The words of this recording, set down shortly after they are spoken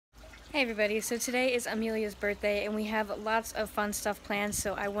Hey everybody, so today is Amelia's birthday and we have lots of fun stuff planned,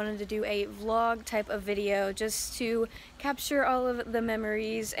 so I wanted to do a vlog type of video just to capture all of the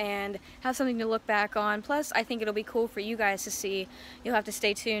memories and have something to look back on. Plus, I think it'll be cool for you guys to see. You'll have to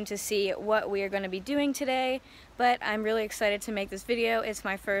stay tuned to see what we are going to be doing today, but I'm really excited to make this video. It's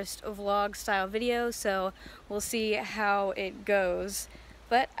my first vlog style video, so we'll see how it goes.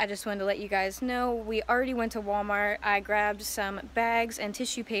 But I just wanted to let you guys know, we already went to Walmart. I grabbed some bags and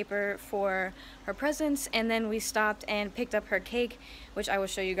tissue paper for her presents, and then we stopped and picked up her cake, which I will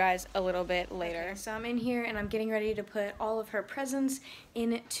show you guys a little bit later. Okay, so I'm in here and I'm getting ready to put all of her presents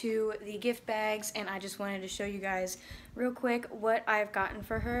into the gift bags, and I just wanted to show you guys real quick what I've gotten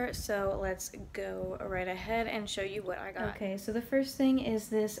for her. So let's go right ahead and show you what I got. Okay, so the first thing is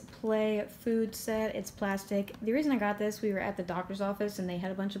this play food set. It's plastic. The reason I got this, we were at the doctor's office and they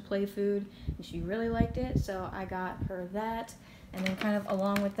had a bunch of play food and she really liked it, so I got her that. And then kind of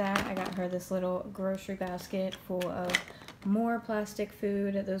along with that, I got her this little grocery basket full of more plastic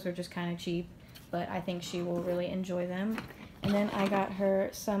food. Those were just kind of cheap, but I think she will really enjoy them. And then I got her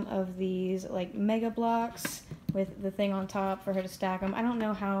some of these like mega blocks with the thing on top for her to stack them. I don't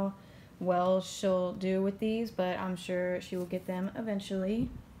know how well she'll do with these, but I'm sure she will get them eventually.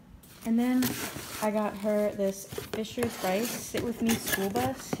 And then I got her this Fisher-Price Sit With Me school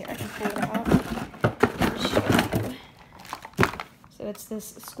bus. Here, I can pull it out. So it's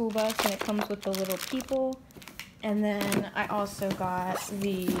this school bus and it comes with the little people. And then I also got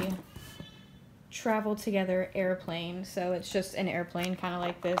the Travel Together airplane. So it's just an airplane kind of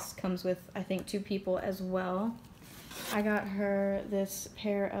like this. Comes with, I think, 2 people as well. I got her this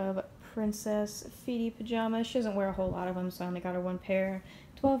pair of Princess Feety pajamas. She doesn't wear a whole lot of them, so I only got her 1 pair.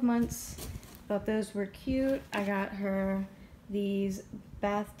 12 months. Thought those were cute. I got her these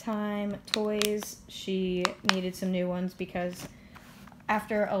bath time toys. She needed some new ones because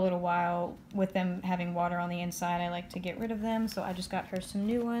after a little while with them having water on the inside, I like to get rid of them, so I just got her some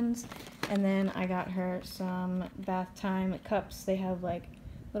new ones. And then I got her some bath time cups. They have like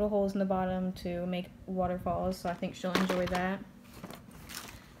little holes in the bottom to make waterfalls, so I think she'll enjoy that.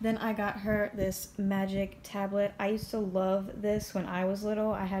 Then I got her this magic tablet. I used to love this when I was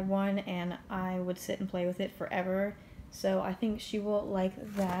little. I had one and I would sit and play with it forever, so I think she will like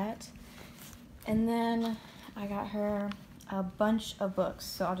that. And then I got her a bunch of books,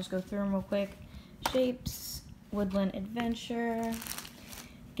 so I'll just go through them real quick. Shapes, Woodland Adventure,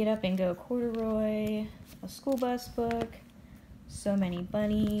 Get Up and Go Corduroy, a school bus book, So Many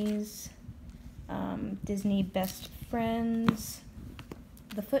Bunnies, Disney Best Friends,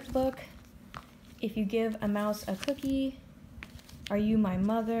 The Foot Book, If You Give a Mouse a Cookie, Are You My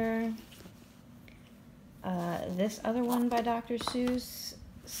Mother, this other one by Dr. Seuss,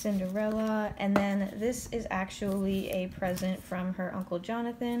 Cinderella, and then this is actually a present from her Uncle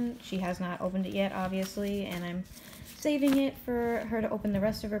Jonathan. She has not opened it yet, obviously, and I'm saving it for her to open the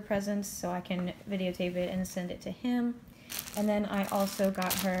rest of her presents so I can videotape it and send it to him. And then I also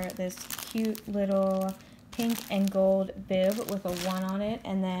got her this cute little pink and gold bib with a 1 on it,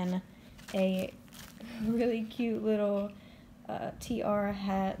 and then a really cute little tiara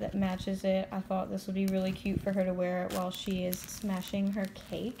hat that matches it. I thought this would be really cute for her to wear while she is smashing her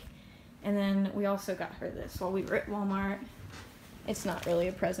cake. And then we also got her this while we were at Walmart. It's not really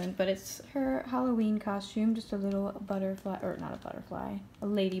a present, but it's her Halloween costume, just a little butterfly, or not a butterfly, a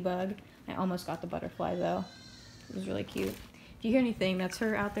ladybug. I almost got the butterfly though. It was really cute. If you hear anything, that's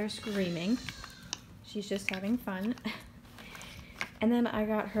her out there screaming. She's just having fun. And then I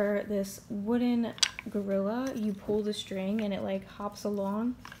got her this wooden gorilla. You pull the string and it like hops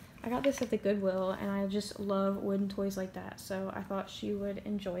along. I got this at the Goodwill and I just love wooden toys like that, so I thought she would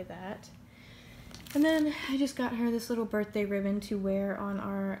enjoy that. And then I just got her this little birthday ribbon to wear on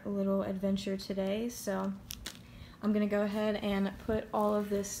our little adventure today, so I'm gonna go ahead and put all of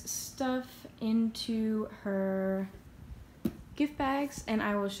this stuff into her gift bags, and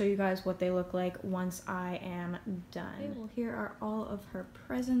I will show you guys what they look like once I am done. Okay, well, here are all of her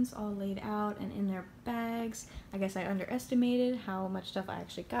presents all laid out and in their bags. I guess I underestimated how much stuff I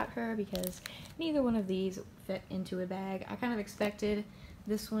actually got her because neither one of these fit into a bag. I kind of expected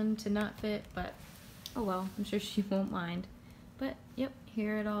this one to not fit, but oh well, I'm sure she won't mind. But yep,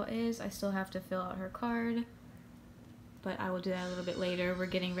 here it all is. I still have to fill out her card, but I will do that a little bit later. We're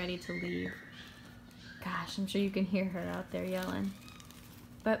getting ready to leave. Gosh, I'm sure you can hear her out there yelling.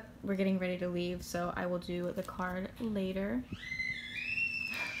 But we're getting ready to leave, so I will do the card later.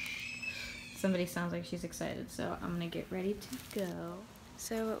 Somebody sounds like she's excited, so I'm gonna get ready to go.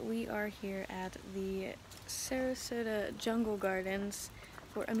 So we are here at the Sarasota Jungle Gardens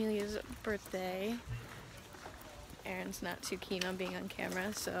for Amelia's birthday. Aaron's not too keen on being on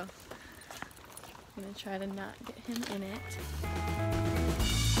camera, so I'm gonna try to not get him in it.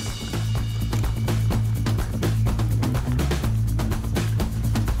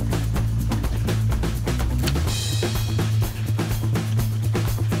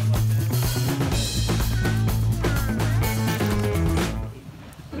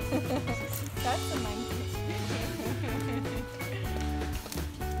 That's a monkey.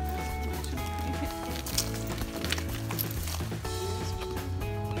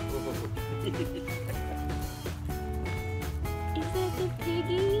 Is that the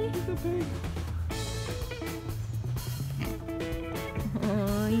piggy? He's a pig.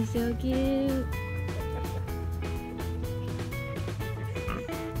 Oh, he's so cute.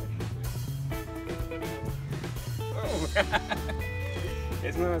 Oh,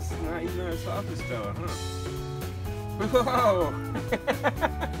 he's not as soft as Stella, huh? Whoa!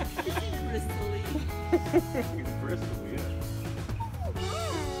 Bristly. He's bristly, yeah.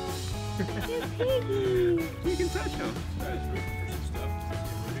 The piggy. You can touch him. That is really for some stuff.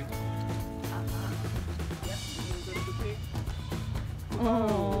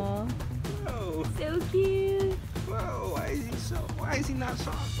 Aww. Whoa! So cute. Whoa! Why is he not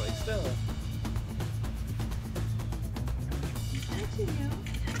soft like Stella? How'd you know?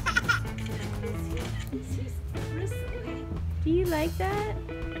 He's bristly. Do you like that?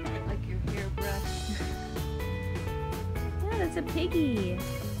 Like your hairbrush. Yeah, that's a piggy.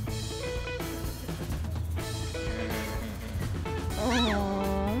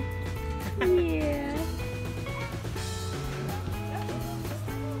 Aww. Yeah.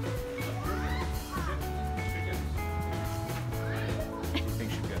 You think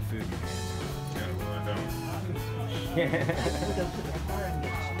she's got food in your hand? Yeah, well, I don't. We'll go to the car and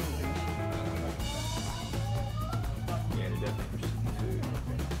get changed. Yeah, they definitely food.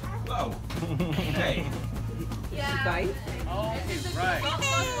 Whoa! Hey! Did she bite? Oh, right.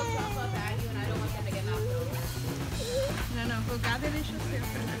 No, go gather the issues here.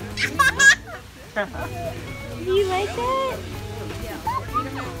 Do you like that?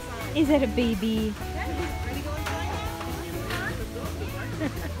 Is that a baby?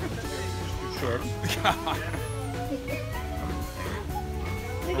 Short.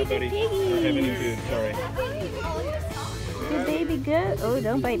 Look at the Buddy, I don't have any piggy. food, sorry. The baby goat. Oh,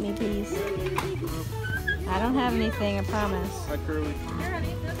 don't bite me, please. I don't have anything, I promise. Hi, Curly.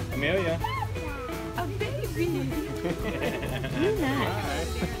 Amelia. A baby. You're not.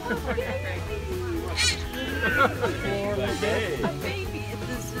 Hey. A baby at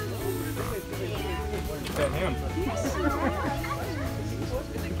the zoo. Is that him? Yes,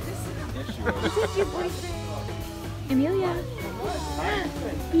 Yes, she was. Is that your boyfriend? Amelia?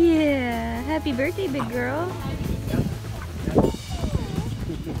 Yeah. Happy birthday, big girl.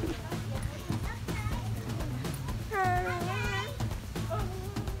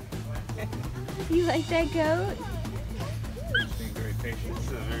 You like that goat? She's being very patient. This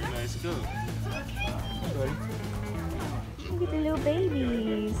is a very nice goat. Hi, buddy. Look at the little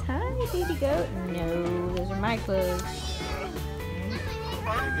babies. Hi, baby goat. No, those are my clothes.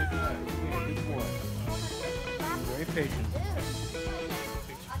 Good guy. Yeah, good boy. Very patient.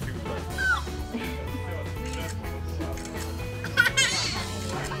 Takes you to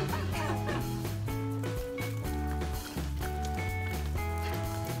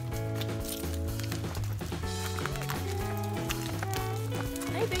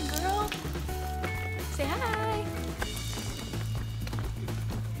Hi, big girl. Say hi.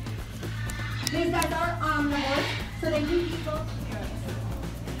 These guys are omnivores, so they do eat both.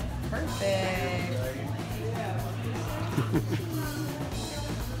 perfect.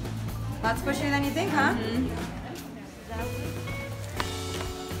 Lots pushier than you think, huh?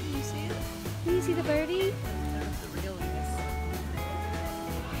 Can you see the birdie?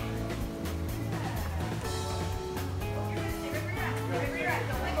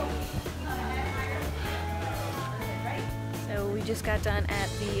 So we just got done at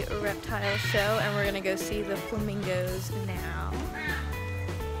the reptile show and we're gonna go see the flamingos now.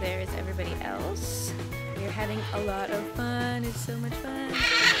 There's everybody else. We're having a lot of fun. It's so much fun.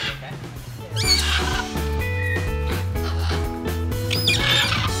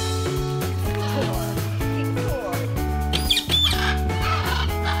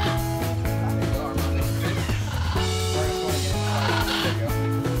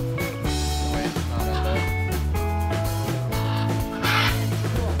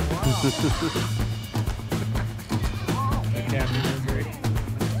 The captain is great.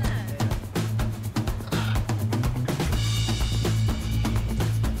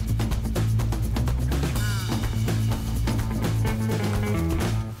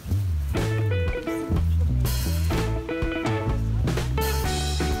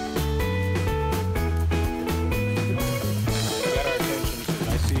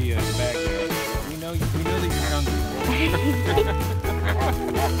 Hi,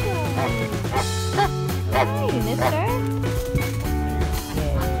 mister.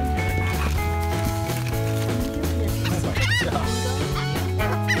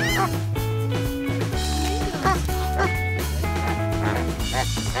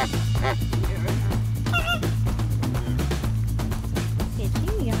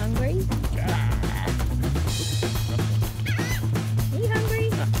 Itchy, you hungry? Are you hungry?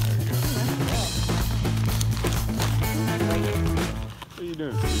 What are you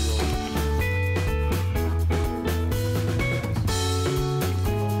doing?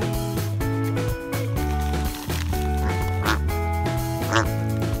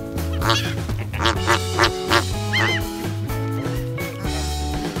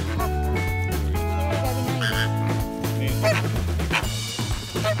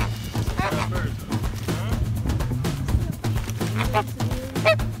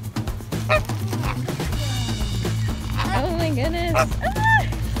 Oh my goodness.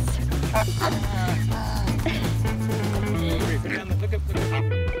 Look up.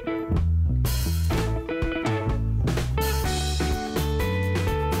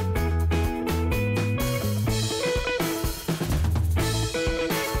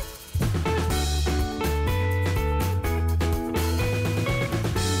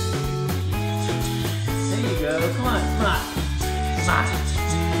 There you go. Come on, come on. Come on.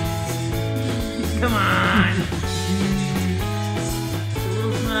 Come on. A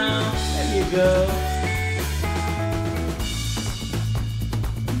little smile. There you go.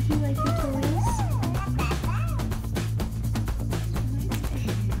 Do you like your toys?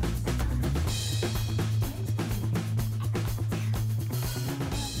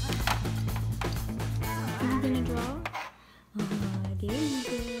 Are you gonna draw? Oh, there you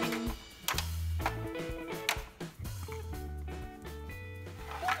go.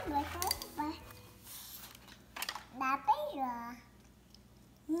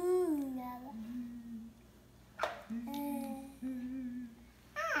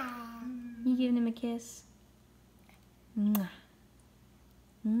 You giving him a kiss? Mwah.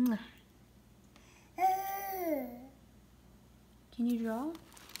 Mwah. Can you draw?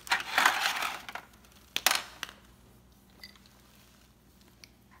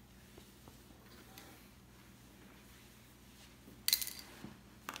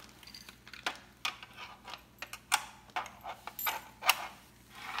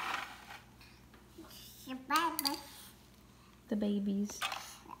 The babies.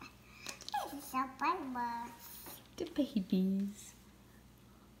 The babies.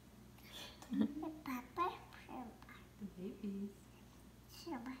 The babies.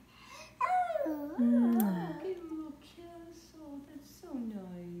 Mwah. Good little kiss. Oh, that's so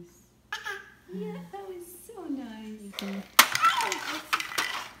nice. Yeah, that was so nice.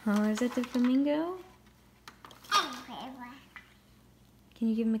 Oh, is that the flamingo? Can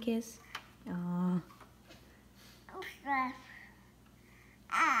you give him a kiss? Oh.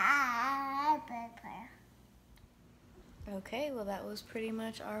 Okay, well that was pretty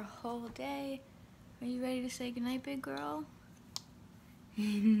much our whole day. Are you ready to say goodnight, big girl?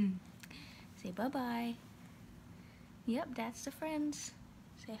 Say bye-bye. Yep, that's the friends.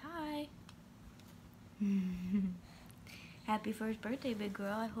 Say hi. Happy first birthday, big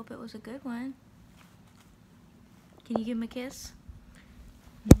girl. I hope it was a good one. Can you give him a kiss?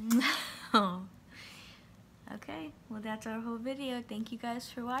 Oh. Okay, well that's our whole video. Thank you guys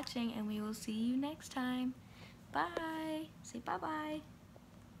for watching, and we will see you next time. Bye. Say bye-bye.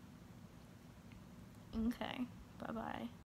 Okay, bye-bye.